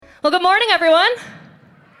Well, good morning, everyone.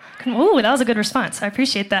 Ooh, that was a good response. I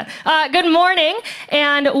appreciate that. Good morning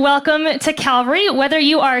and welcome to Calvary. Whether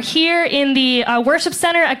you are here in the worship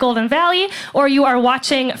center at Golden Valley or you are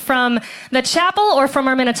watching from the chapel or from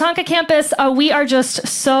our Minnetonka campus, we are just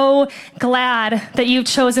so glad that you've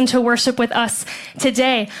chosen to worship with us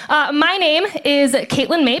today. My name is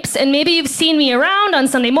Caitlin Mapes, and maybe you've seen me around on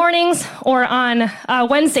Sunday mornings or on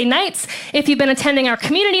Wednesday nights if you've been attending our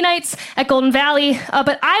community nights at Golden Valley.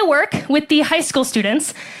 But I work with the high school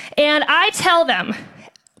students. And I tell them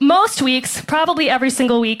most weeks, probably every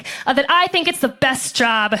single week, that I think it's the best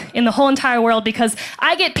job in the whole entire world because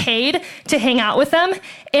I get paid to hang out with them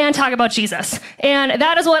and talk about Jesus. And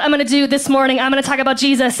that is what I'm going to do this morning. I'm going to talk about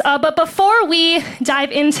Jesus. But before we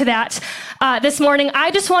dive into that this morning, I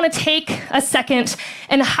just want to take a second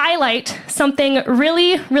and highlight something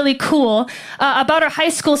really, really cool about our high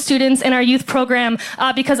school students in our youth program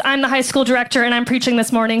because I'm the high school director and I'm preaching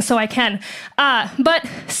this morning, so I can. But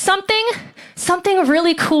something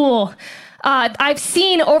really cool I've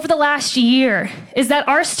seen over the last year is that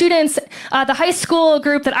our students, the high school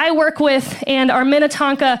group that I work with and our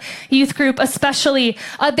Minnetonka youth group especially,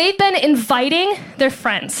 they've been inviting their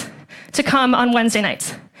friends to come on Wednesday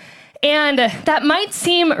nights. And that might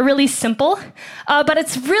seem really simple, but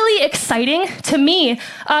it's really exciting to me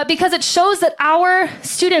because it shows that our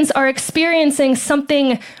students are experiencing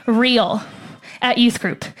something real at youth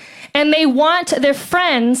group. And they want their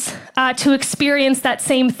friends to experience that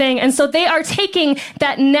same thing. And so they are taking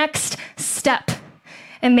that next step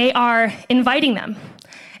and they are inviting them.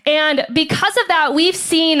 And because of that, we've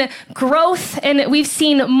seen growth and we've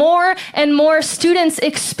seen more and more students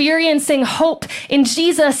experiencing hope in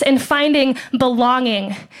Jesus and finding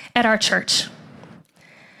belonging at our church.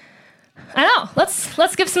 I know,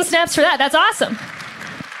 let's give some snaps for that. That's awesome.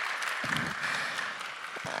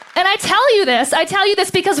 And I tell you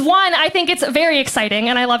this because one, I think it's very exciting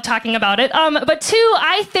and I love talking about it. But two,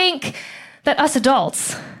 I think that us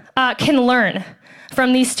adults can learn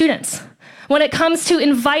from these students when it comes to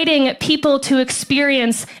inviting people to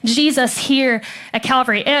experience Jesus here at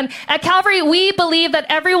Calvary. And at Calvary, we believe that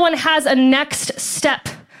everyone has a next step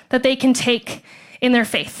that they can take in their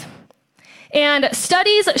faith. And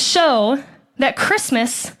studies show that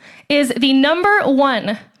Christmas is the number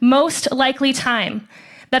one most likely time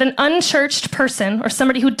that an unchurched person or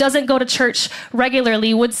somebody who doesn't go to church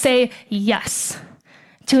regularly would say yes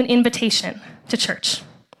to an invitation to church.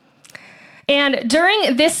 And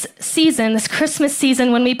during this season, this Christmas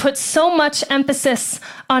season, when we put so much emphasis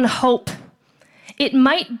on hope, it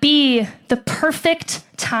might be the perfect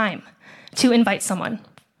time to invite someone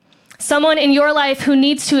in your life who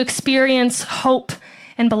needs to experience hope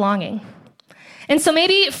and belonging. And so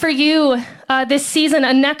maybe for you this season,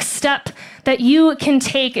 a next step that you can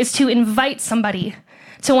take is to invite somebody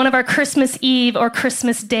to one of our Christmas Eve or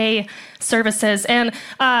Christmas Day services. And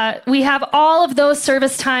we have all of those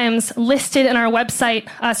service times listed in our website,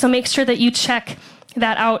 so make sure that you check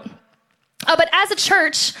that out. But as a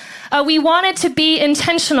church, we wanted to be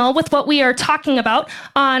intentional with what we are talking about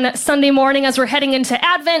on Sunday morning as we're heading into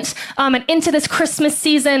Advent and into this Christmas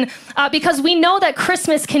season, because we know that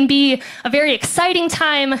Christmas can be a very exciting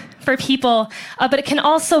time for people, but it can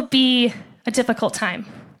also be a difficult time.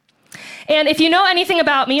 And if you know anything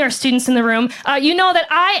about me or students in the room, you know that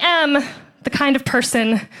I am the kind of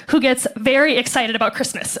person who gets very excited about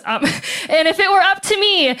Christmas. And if it were up to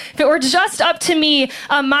me, if it were just up to me,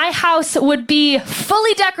 my house would be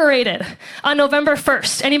fully decorated on November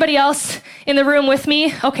 1st. Anybody else in the room with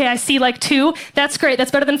me? Okay, I see like two. That's great. That's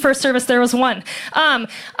better than first service. There was one.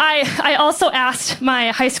 I also asked my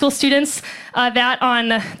high school students that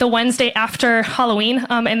on the Wednesday after Halloween,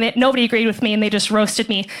 and nobody agreed with me, and they just roasted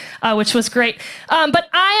me, which was great. But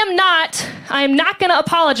I am not going to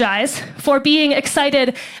apologize for being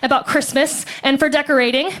excited about Christmas and for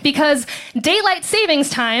decorating, because daylight savings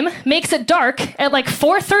time makes it dark at like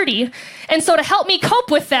 4:30. And so to help me cope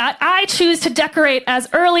with that, I choose to decorate as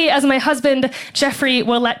early as my husband, Jeffrey,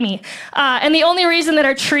 will let me. And the only reason that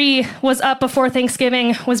our tree was up before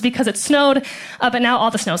Thanksgiving was because it snowed, but now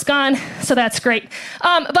all the snow's gone, so that's great.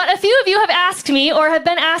 But a few of you have asked me or have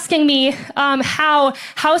been asking me how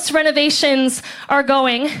house renovations are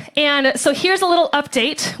going. And so here's a little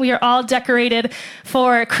update. We are all decorated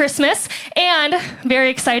for Christmas, and very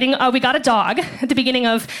exciting, we got a dog at the beginning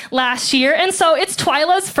of last year. And so it's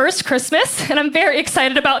Twyla's first Christmas, and I'm very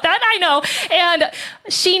excited about that, I know. And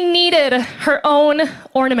she needed her own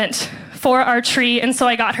ornament for our tree, and so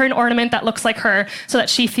I got her an ornament that looks like her so that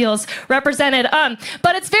she feels represented.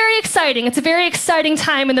 But it's very exciting. It's a very exciting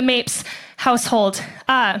time in the Mapes household.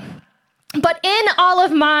 But in all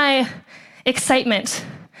of my excitement,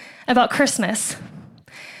 about Christmas,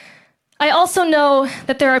 I also know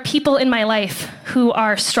that there are people in my life who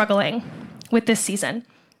are struggling with this season.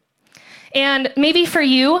 And maybe for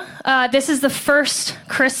you, this is the first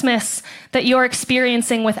Christmas that you're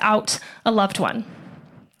experiencing without a loved one.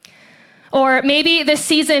 Or maybe this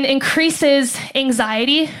season increases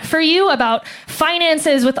anxiety for you about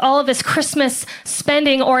finances with all of this Christmas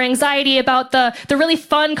spending, or anxiety about the really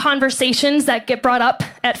fun conversations that get brought up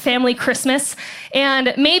at family Christmas.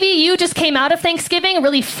 And maybe you just came out of Thanksgiving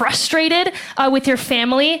really frustrated with your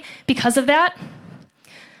family because of that.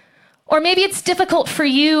 Or maybe it's difficult for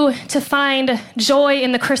you to find joy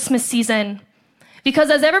in the Christmas season because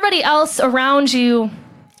as everybody else around you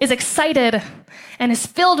is excited and is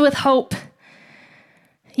filled with hope,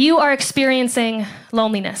 you are experiencing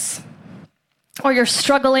loneliness, or you're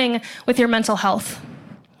struggling with your mental health,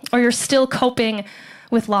 or you're still coping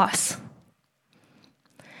with loss.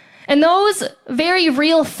 And those very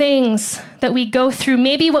real things that we go through,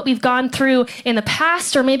 maybe what we've gone through in the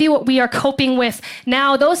past, or maybe what we are coping with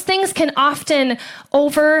now, those things can often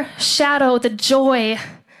overshadow the joy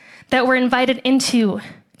that we're invited into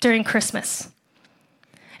during Christmas.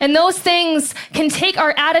 And those things can take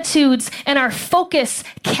our attitudes and our focus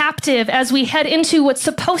captive as we head into what's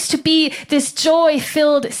supposed to be this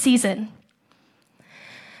joy-filled season.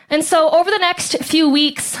 And so over the next few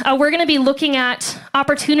weeks, we're going to be looking at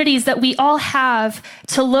opportunities that we all have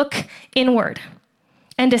to look inward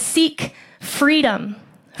and to seek freedom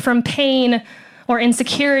from pain or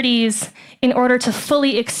insecurities in order to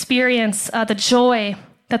fully experience the joy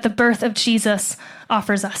that the birth of Jesus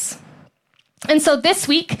offers us. And so this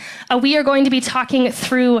week, we are going to be talking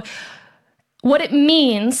through what it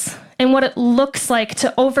means and what it looks like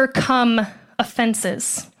to overcome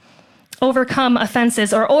offenses,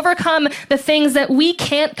 or overcome the things that we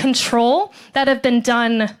can't control that have been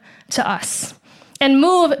done to us, and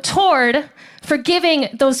move toward forgiving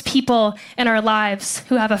those people in our lives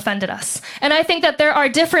who have offended us. And I think that there are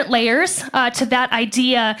different layers to that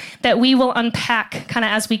idea that we will unpack kind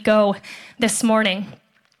of as we go this morning.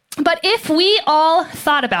 But if we all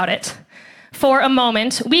thought about it for a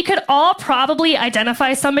moment, we could all probably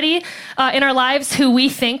identify somebody in our lives who we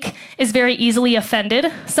think is very easily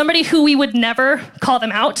offended, somebody who we would never call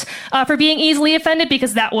them out for being easily offended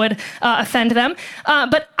because that would offend them.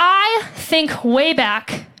 But I think way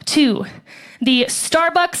back to the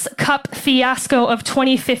Starbucks cup fiasco of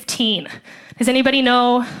 2015. Does anybody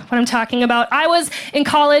know what I'm talking about? I was in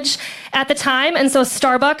college at the time, and so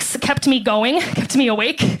Starbucks kept me going, kept me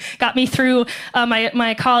awake, got me through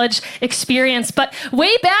my college experience. But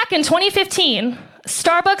way back in 2015,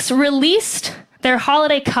 Starbucks released their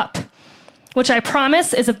holiday cup, which I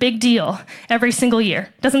promise is a big deal every single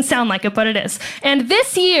year. Doesn't sound like it, but it is. And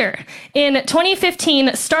this year, in 2015,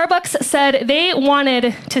 Starbucks said they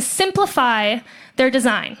wanted to simplify their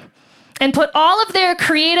design and put all of their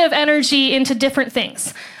creative energy into different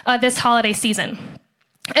things this holiday season.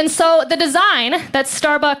 And so the design that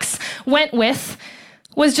Starbucks went with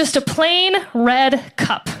was just a plain red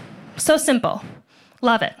cup. So simple.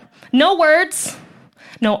 Love it. No words,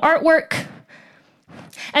 no artwork.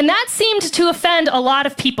 And that seemed to offend a lot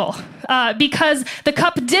of people because the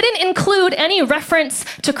cup didn't include any reference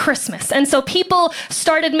to Christmas. And so people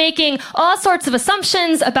started making all sorts of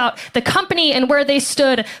assumptions about the company and where they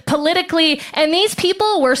stood politically. And these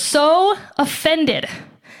people were so offended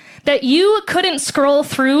that you couldn't scroll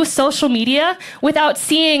through social media without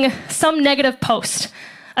seeing some negative post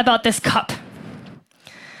about this cup.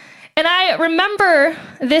 And I remember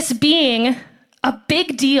this being a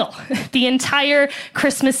big deal the entire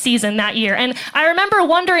Christmas season that year. And I remember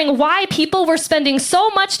wondering why people were spending so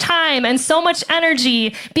much time and so much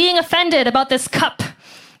energy being offended about this cup,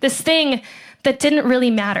 this thing that didn't really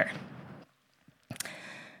matter.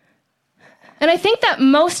 And I think that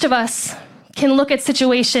most of us can look at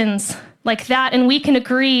situations like that and we can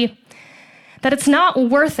agree that it's not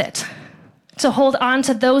worth it to hold on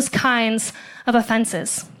to those kinds of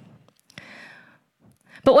offenses.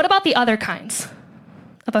 But what about the other kinds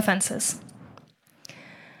of offenses?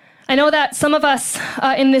 I know that some of us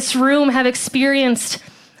in this room have experienced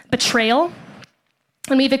betrayal,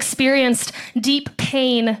 and we've experienced deep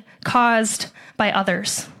pain caused by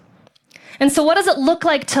others. And so what does it look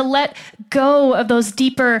like to let go of those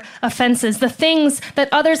deeper offenses, the things that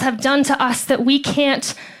others have done to us that we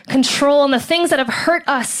can't control, and the things that have hurt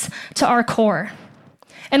us to our core?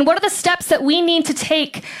 And what are the steps that we need to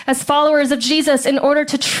take as followers of Jesus in order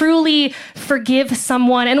to truly forgive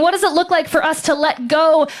someone? And what does it look like for us to let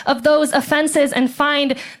go of those offenses and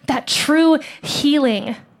find that true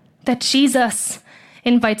healing that Jesus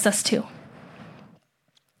invites us to?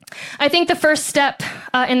 I think the first step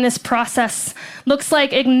in this process looks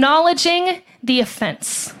like acknowledging the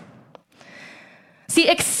offense. See,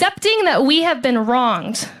 accepting that we have been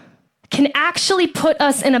wronged can actually put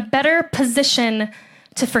us in a better position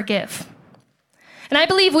to forgive. And I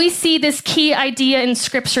believe we see this key idea in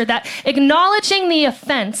Scripture that acknowledging the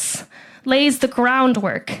offense lays the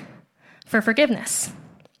groundwork for forgiveness.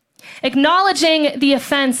 Acknowledging the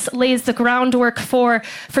offense lays the groundwork for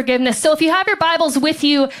forgiveness. So if you have your Bibles with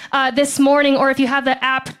you this morning, or if you have the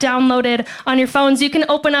app downloaded on your phones, you can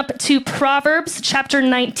open up to Proverbs chapter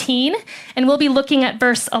 19, and we'll be looking at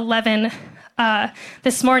verse 11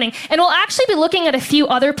 this morning. And we'll actually be looking at a few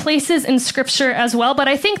other places in Scripture as well, but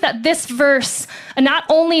I think that this verse, not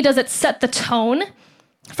only does it set the tone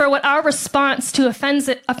for what our response to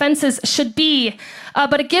offenses should be,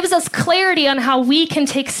 but it gives us clarity on how we can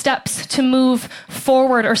take steps to move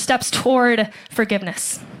forward or steps toward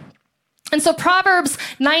forgiveness. And so Proverbs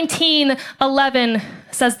 19:11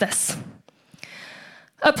 says this: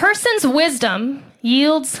 "A person's wisdom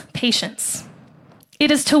yields patience.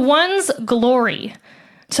 It is to one's glory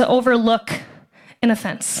to overlook an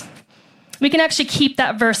offense." We can actually keep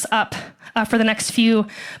that verse up for the next few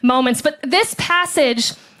moments. But this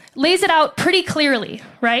passage lays it out pretty clearly,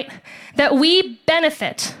 right? That we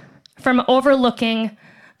benefit from overlooking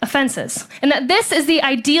offenses, and that this is the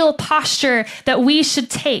ideal posture that we should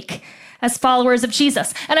take as followers of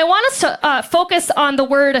Jesus. And I want us to focus on the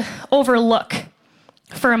word overlook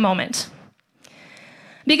for a moment.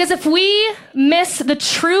 Because if we miss the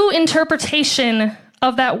true interpretation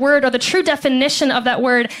of that word, or the true definition of that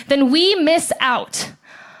word, then we miss out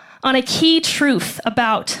on a key truth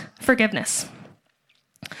about forgiveness.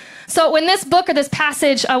 So when this book or this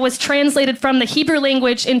passage was translated from the Hebrew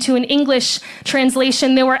language into an English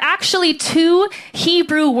translation, there were actually two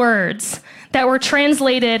Hebrew words that were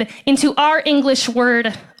translated into our English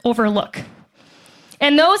word overlook.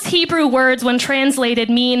 And those Hebrew words, when translated,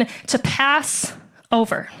 mean to pass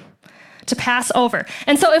over. To pass over.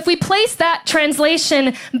 And so if we place that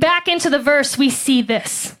translation back into the verse, we see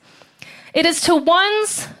this: it is to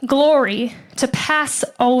one's glory to pass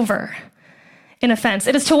over an offense.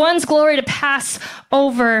 It is to one's glory to pass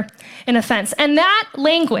over an offense. And that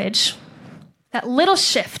language, that little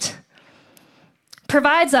shift,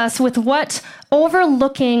 provides us with what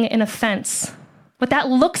overlooking an offense, what that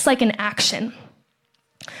looks like in action.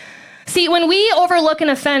 See, when we overlook an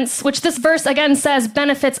offense, which this verse again says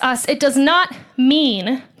benefits us, it does not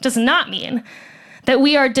mean that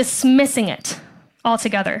we are dismissing it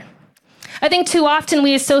altogether. I think too often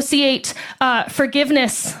we associate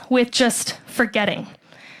forgiveness with just forgetting.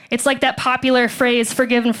 It's like that popular phrase,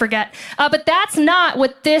 forgive and forget. But that's not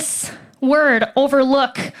what this word,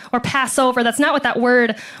 overlook or pass over, that's not what that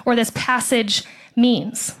word or this passage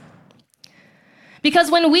means.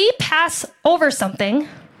 Because when we pass over something,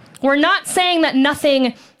 we're not saying that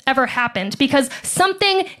nothing ever happened, because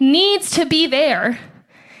something needs to be there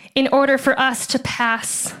in order for us to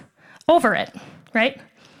pass over it, right?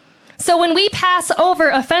 So when we pass over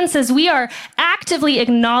offenses, we are actively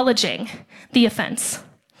acknowledging the offense.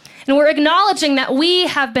 And we're acknowledging that we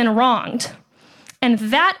have been wronged. And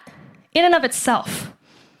that, in and of itself,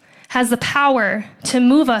 has the power to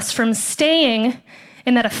move us from staying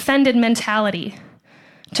in that offended mentality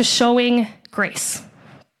to showing grace.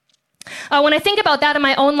 When I think about that in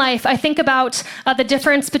my own life, I think about the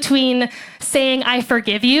difference between saying I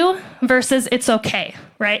forgive you versus it's okay,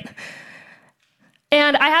 right?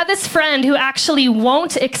 And I have this friend who actually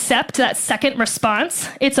won't accept that second response,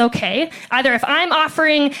 it's okay. Either if I'm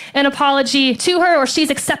offering an apology to her or she's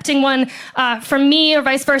accepting one from me or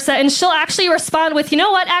vice versa, and she'll actually respond with, you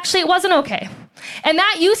know what, actually it wasn't okay. And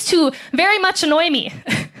that used to very much annoy me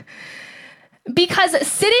because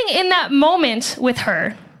sitting in that moment with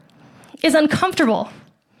her is uncomfortable,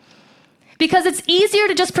 because it's easier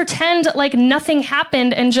to just pretend like nothing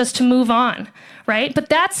happened and just to move on, right? But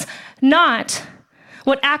that's not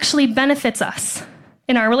what actually benefits us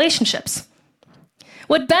in our relationships.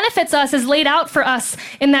 What benefits us is laid out for us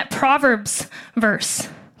in that Proverbs verse,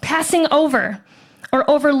 passing over or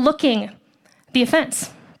overlooking the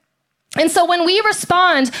offense. And so when we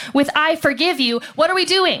respond with I forgive you, what are we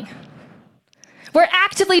doing? We're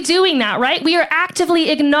actively doing that, right? We are actively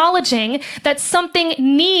acknowledging that something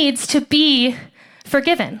needs to be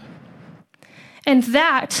forgiven. And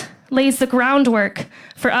that lays the groundwork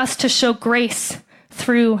for us to show grace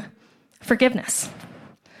through forgiveness.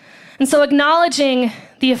 And so acknowledging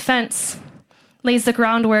the offense lays the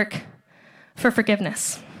groundwork for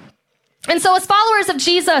forgiveness. And so as followers of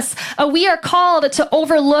Jesus, we are called to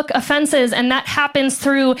overlook offenses, and that happens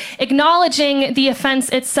through acknowledging the offense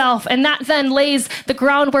itself. And that then lays the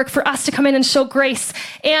groundwork for us to come in and show grace.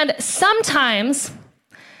 And sometimes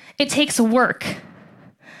it takes work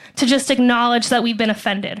to just acknowledge that we've been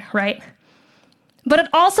offended, right? But it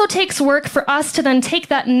also takes work for us to then take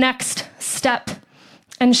that next step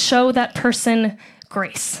and show that person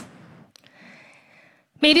grace.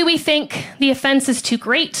 Maybe we think the offense is too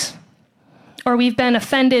great, or we've been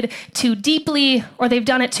offended too deeply, or they've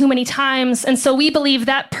done it too many times, and so we believe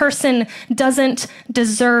that person doesn't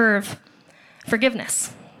deserve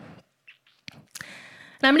forgiveness.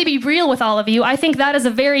 And I'm going to be real with all of you. I think that is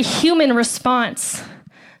a very human response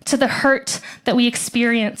to the hurt that we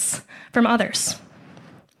experience from others.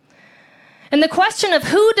 And the question of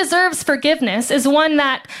who deserves forgiveness is one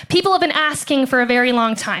that people have been asking for a very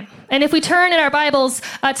long time. And if we turn in our Bibles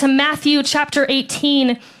to Matthew chapter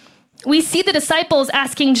 18, we see the disciples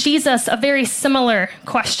asking Jesus a very similar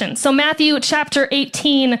question. So Matthew chapter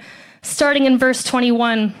 18, starting in verse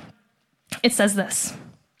 21, it says this.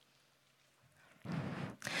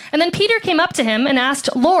 And then Peter came up to him and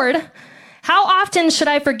asked, "Lord, how often should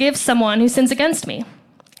I forgive someone who sins against me?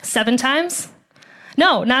 7 times?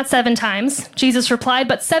 No, not 7 times, Jesus replied,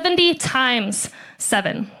 but 70 times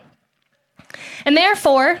 7. And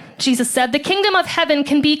therefore, Jesus said, the kingdom of heaven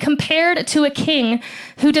can be compared to a king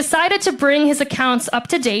who decided to bring his accounts up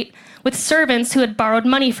to date with servants who had borrowed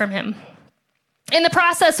money from him. In the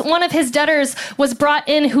process, one of his debtors was brought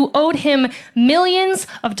in who owed him millions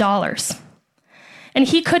of dollars, and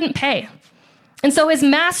he couldn't pay. And so his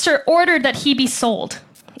master ordered that he be sold,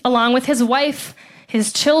 along with his wife,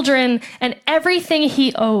 his children, and everything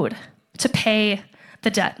he owed to pay the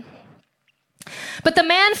debt. But the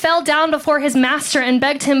man fell down before his master and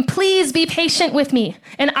begged him, please be patient with me,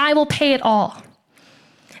 and I will pay it all.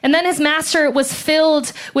 And then his master was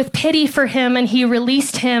filled with pity for him, and he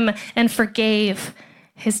released him and forgave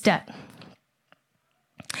his debt.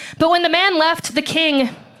 But when the man left the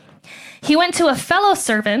king, he went to a fellow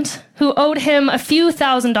servant who owed him a few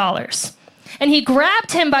 $1,000s. And he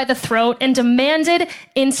grabbed him by the throat and demanded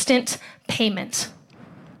instant payment.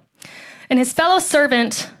 And his fellow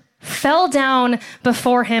servant fell down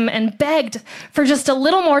before him and begged for just a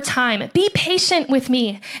little more time. Be patient with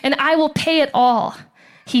me, and I will pay it all,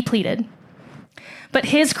 he pleaded. But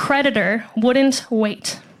his creditor wouldn't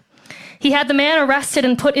wait. He had the man arrested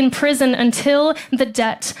and put in prison until the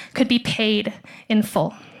debt could be paid in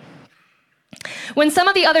full. When some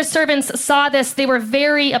of the other servants saw this, they were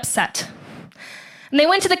very upset. And they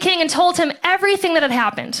went to the king and told him everything that had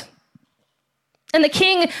happened. And the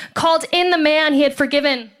king called in the man he had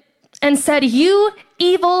forgiven and said, you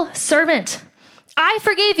evil servant, I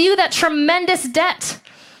forgave you that tremendous debt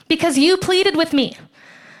because you pleaded with me.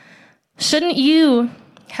 Shouldn't you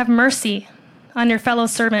have mercy on your fellow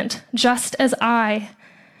servant, just as I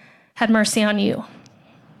had mercy on you?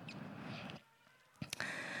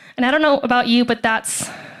 And I don't know about you, but that's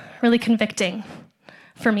really convicting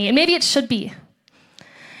for me. And maybe it should be.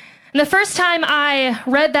 And the first time I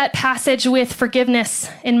read that passage with forgiveness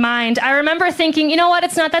in mind, I remember thinking, you know what,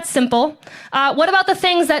 it's not that simple. What about the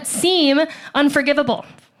things that seem unforgivable?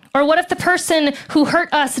 Or what if the person who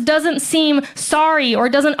hurt us doesn't seem sorry or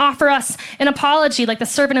doesn't offer us an apology like the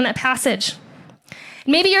servant in that passage?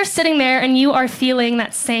 Maybe you're sitting there and you are feeling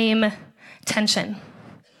that same tension.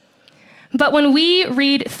 But when we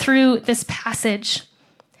read through this passage,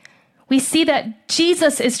 we see that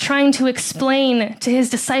Jesus is trying to explain to his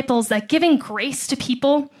disciples that giving grace to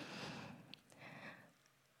people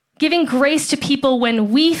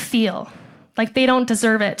when we feel like they don't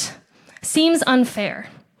deserve it, seems unfair.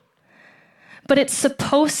 But it's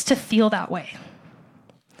supposed to feel that way.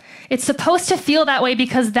 It's supposed to feel that way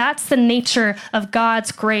because that's the nature of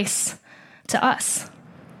God's grace to us.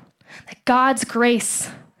 That God's grace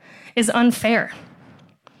is unfair.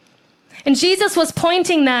 And Jesus was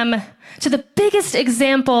pointing them to the biggest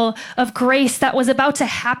example of grace that was about to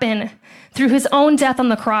happen through his own death on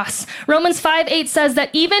the cross. Romans 5:8 says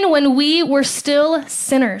that even when we were still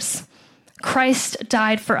sinners, Christ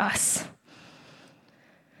died for us.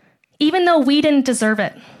 Even though we didn't deserve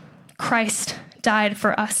it, Christ died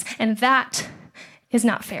for us, and that is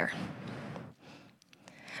not fair.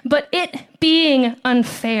 But it being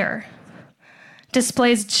unfair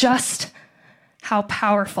displays just how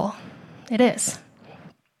powerful it is.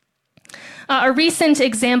 A recent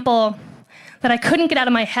example that I couldn't get out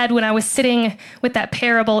of my head when I was sitting with that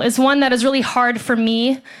parable is one that is really hard for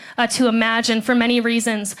me to imagine for many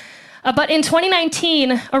reasons. But in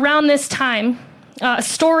 2019, around this time, a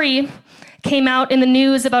story came out in the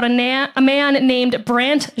news about a man named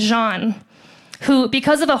Brant Jean, who,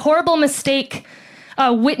 because of a horrible mistake,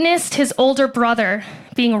 witnessed his older brother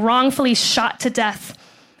being wrongfully shot to death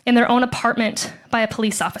in their own apartment by a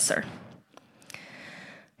police officer.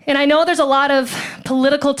 And I know there's a lot of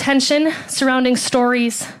political tension surrounding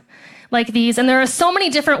stories like these, and there are so many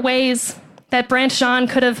different ways that Brant Jean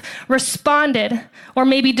could have responded or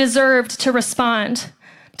maybe deserved to respond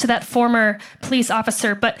to that former police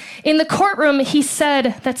officer. But in the courtroom, he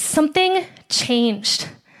said that something changed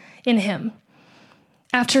in him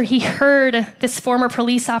after he heard this former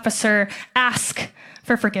police officer ask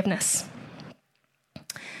for forgiveness.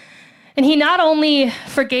 And he not only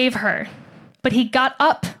forgave her, but he got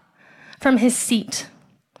up from his seat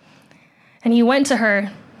and he went to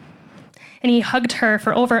her and he hugged her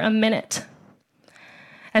for over a minute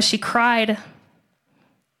as she cried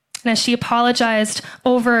and as she apologized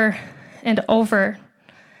over and over,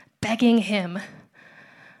 begging him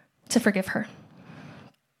to forgive her.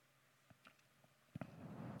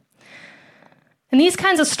 And these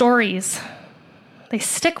kinds of stories, they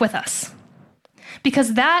stick with us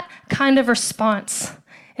because that kind of response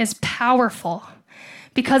is powerful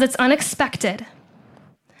because it's unexpected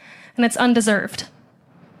and it's undeserved.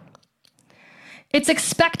 It's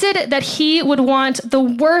expected that he would want the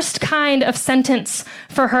worst kind of sentence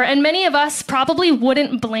for her, and many of us probably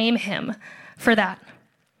wouldn't blame him for that.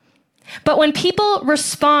 But when people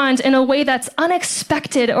respond in a way that's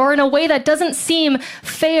unexpected or in a way that doesn't seem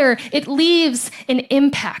fair, it leaves an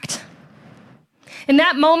impact. In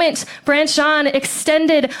that moment, Brant Jean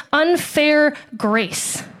extended unfair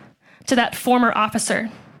grace to that former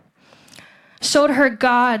officer, showed her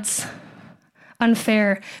God's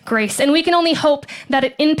unfair grace. And we can only hope that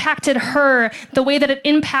it impacted her the way that it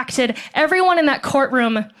impacted everyone in that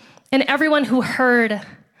courtroom and everyone who heard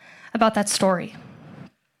about that story.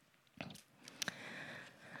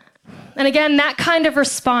 And again, that kind of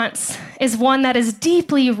response is one that is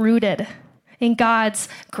deeply rooted in God's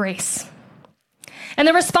grace. And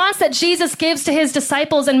the response that Jesus gives to his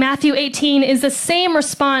disciples in Matthew 18 is the same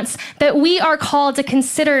response that we are called to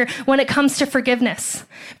consider when it comes to forgiveness.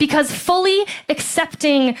 Because fully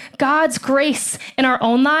accepting God's grace in our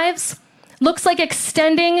own lives looks like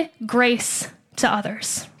extending grace to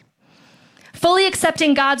others. Fully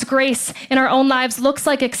accepting God's grace in our own lives looks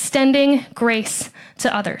like extending grace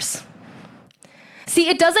to others. See,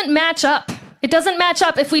 it doesn't match up. It doesn't match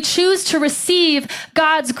up if we choose to receive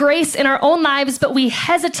God's grace in our own lives, but we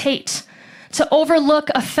hesitate to overlook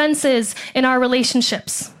offenses in our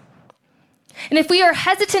relationships. And if we are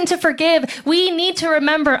hesitant to forgive, we need to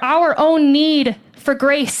remember our own need for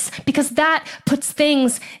grace because that puts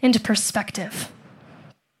things into perspective.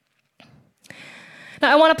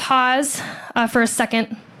 Now, I want to pause for a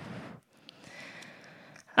second.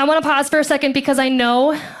 I want to pause for a second because I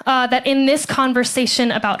know that in this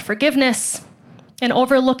conversation about forgiveness and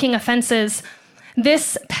overlooking offenses,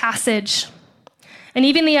 this passage and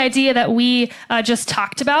even the idea that we just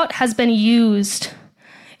talked about has been used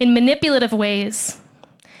in manipulative ways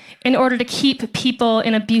in order to keep people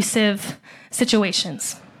in abusive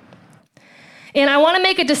situations. And I want to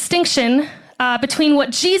make a distinction between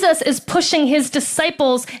what Jesus is pushing his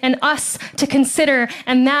disciples and us to consider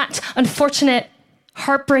and that unfortunate,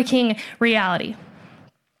 heartbreaking reality.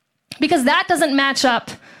 Because that doesn't match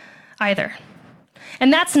up either.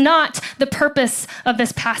 And that's not the purpose of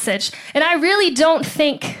this passage. And I really don't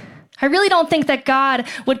think that God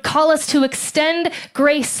would call us to extend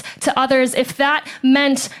grace to others if that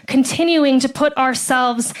meant continuing to put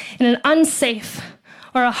ourselves in an unsafe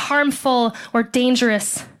or a harmful or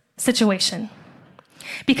dangerous situation.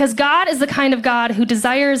 Because God is the kind of God who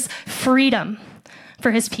desires freedom for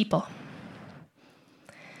his people.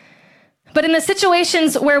 But in the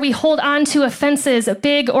situations where we hold on to offenses,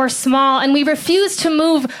 big or small, and we refuse to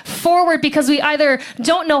move forward because we either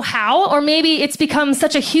don't know how, or maybe it's become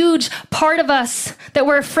such a huge part of us that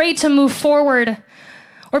we're afraid to move forward,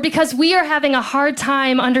 or because we are having a hard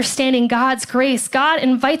time understanding God's grace, God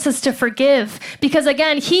invites us to forgive. Because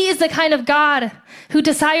again, he is the kind of God who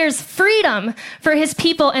desires freedom for his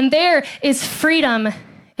people, and there is freedom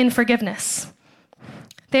in forgiveness.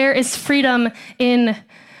 There is freedom in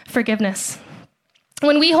forgiveness.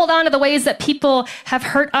 When we hold on to the ways that people have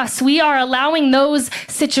hurt us, we are allowing those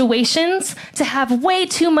situations to have way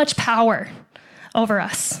too much power over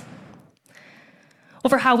us,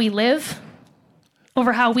 over how we live,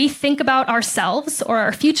 over how we think about ourselves or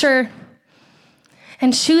our future.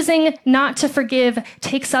 And choosing not to forgive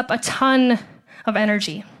takes up a ton of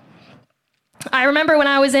energy. I remember when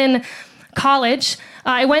I was in college,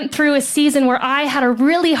 I went through a season where I had a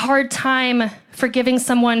really hard time forgiving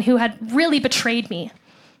someone who had really betrayed me.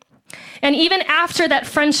 And even after that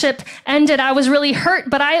friendship ended, I was really hurt,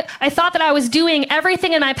 but I thought that I was doing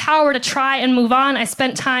everything in my power to try and move on. I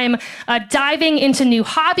spent time diving into new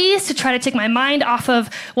hobbies to try to take my mind off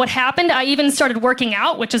of what happened. I even started working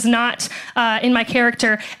out, which is not in my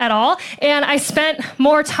character at all. And I spent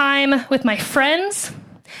more time with my friends,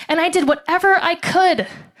 and I did whatever I could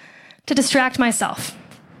to distract myself.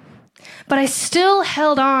 But I still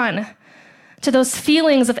held on to those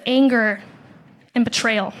feelings of anger and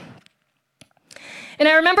betrayal. And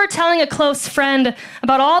I remember telling a close friend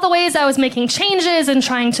about all the ways I was making changes and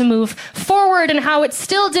trying to move forward and how it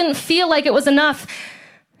still didn't feel like it was enough.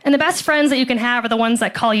 And the best friends that you can have are the ones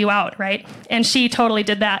that call you out, right? And she totally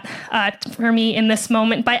did that for me in this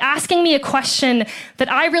moment by asking me a question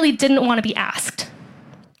that I really didn't want to be asked.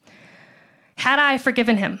 Had I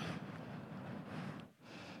forgiven him?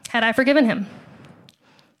 Had I forgiven him?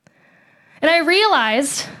 And I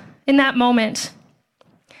realized in that moment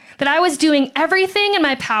that I was doing everything in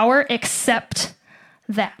my power except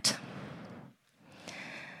that.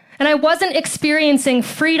 And I wasn't experiencing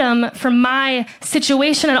freedom from my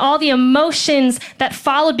situation and all the emotions that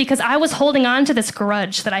followed because I was holding on to this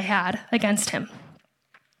grudge that I had against him.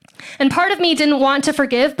 And part of me didn't want to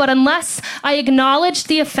forgive, but unless I acknowledged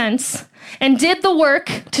the offense and did the work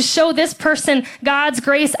to show this person God's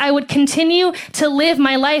grace, I would continue to live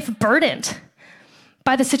my life burdened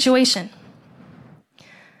by the situation.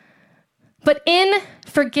 But in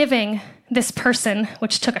forgiving this person,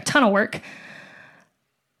 which took a ton of work,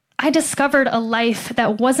 I discovered a life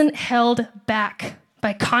that wasn't held back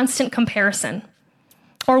by constant comparison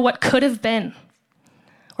or what could have been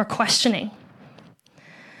or questioning.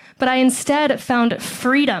 But I instead found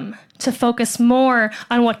freedom to focus more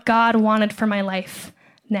on what God wanted for my life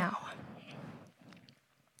now.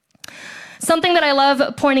 Something that I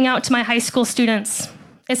love pointing out to my high school students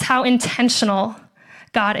is how intentional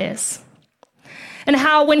God is. And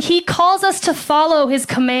how when he calls us to follow his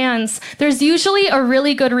commands, there's usually a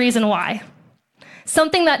really good reason why.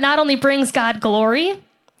 Something that not only brings God glory,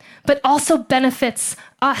 but also benefits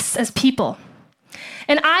us as people.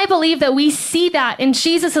 And I believe that we see that in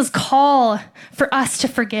Jesus' call for us to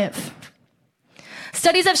forgive.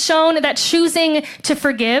 Studies have shown that choosing to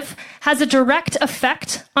forgive has a direct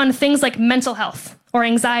effect on things like mental health or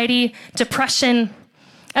anxiety, depression,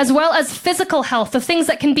 as well as physical health, the things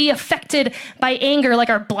that can be affected by anger, like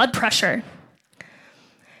our blood pressure.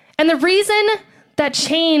 And the reason that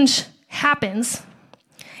change happens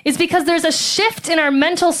is because there's a shift in our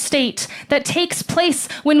mental state that takes place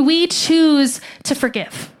when we choose to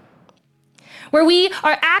forgive, where we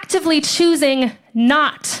are actively choosing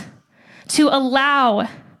not to allow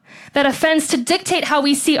that offense to dictate how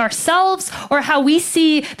we see ourselves or how we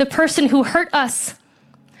see the person who hurt us.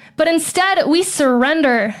 But instead, we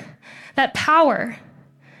surrender that power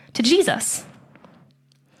to Jesus.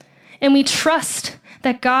 And we trust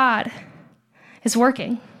that God is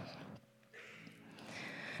working.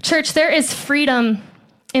 Church, there is freedom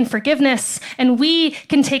in forgiveness, and we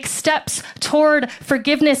can take steps toward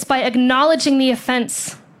forgiveness by acknowledging the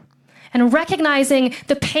offense and recognizing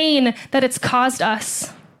the pain that it's caused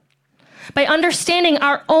us. By understanding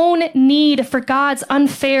our own need for God's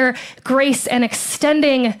unfair grace and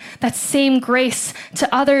extending that same grace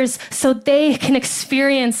to others so they can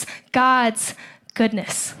experience God's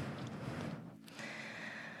goodness.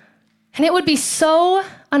 And it would be so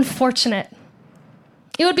unfortunate.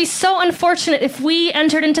 It would be so unfortunate if we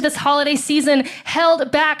entered into this holiday season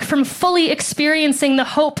held back from fully experiencing the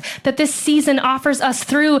hope that this season offers us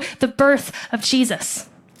through the birth of Jesus.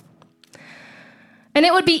 And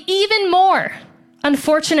it would be even more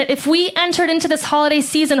unfortunate if we entered into this holiday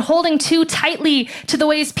season holding too tightly to the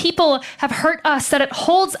ways people have hurt us, that it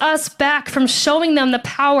holds us back from showing them the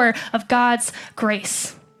power of God's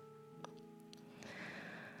grace.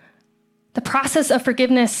 The process of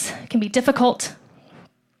forgiveness can be difficult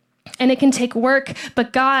and it can take work,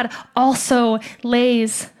 but God also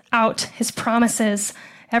lays out his promises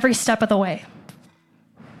every step of the way.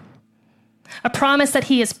 A promise that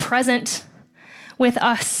he is present with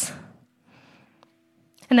us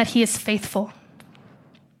and that he is faithful.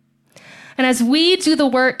 And as we do the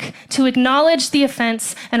work to acknowledge the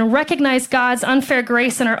offense and recognize God's unfair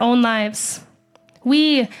grace in our own lives,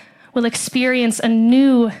 we will experience a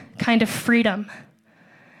new kind of freedom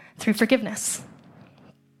through forgiveness.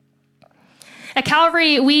 At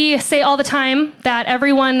Calvary, we say all the time that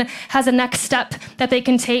everyone has a next step that they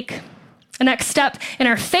can take, a next step in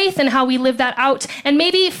our faith and how we live that out. And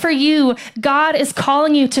maybe for you, God is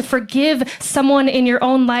calling you to forgive someone in your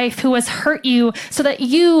own life who has hurt you so that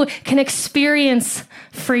you can experience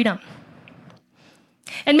freedom.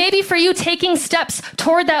 And maybe for you, taking steps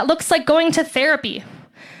toward that looks like going to therapy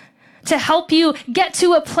to help you get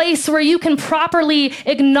to a place where you can properly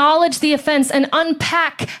acknowledge the offense and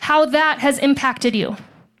unpack how that has impacted you.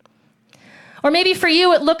 Or maybe for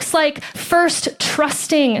you, it looks like first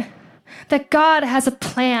trusting that God has a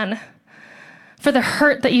plan for the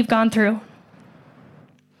hurt that you've gone through.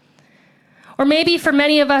 Or maybe for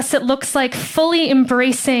many of us, it looks like fully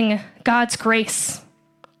embracing God's grace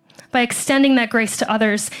by extending that grace to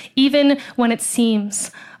others, even when it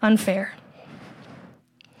seems unfair.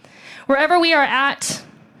 Wherever we are at,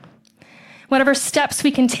 whatever steps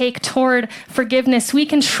we can take toward forgiveness, we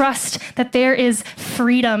can trust that there is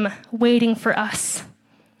freedom waiting for us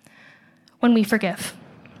when we forgive.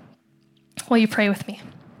 Will you pray with me?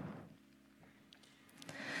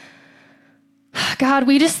 God,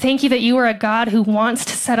 we just thank you that you are a God who wants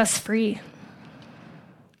to set us free.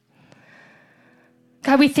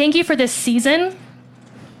 God, we thank you for this season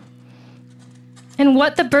and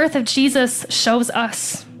what the birth of Jesus shows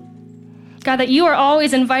us. God, that you are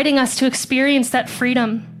always inviting us to experience that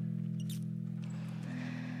freedom.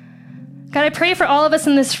 God, I pray for all of us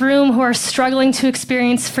in this room who are struggling to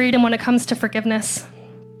experience freedom when it comes to forgiveness.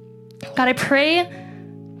 God, I pray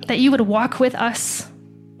that you would walk with us,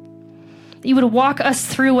 that you would walk us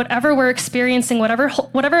through whatever we're experiencing,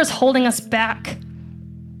 whatever is holding us back.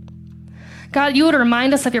 God, you would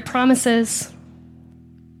remind us of your promises.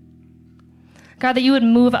 God, that you would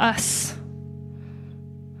move us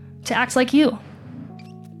to act like you,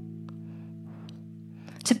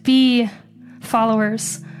 to be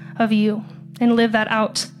followers of you and live that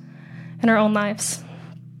out in our own lives.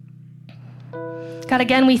 God,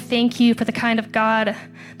 again, we thank you for the kind of God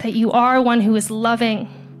that you are, one who is loving,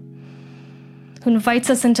 who invites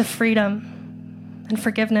us into freedom and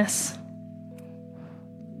forgiveness.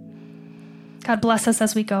 God, bless us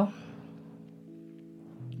as we go.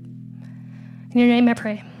 In your name I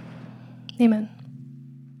pray. Amen.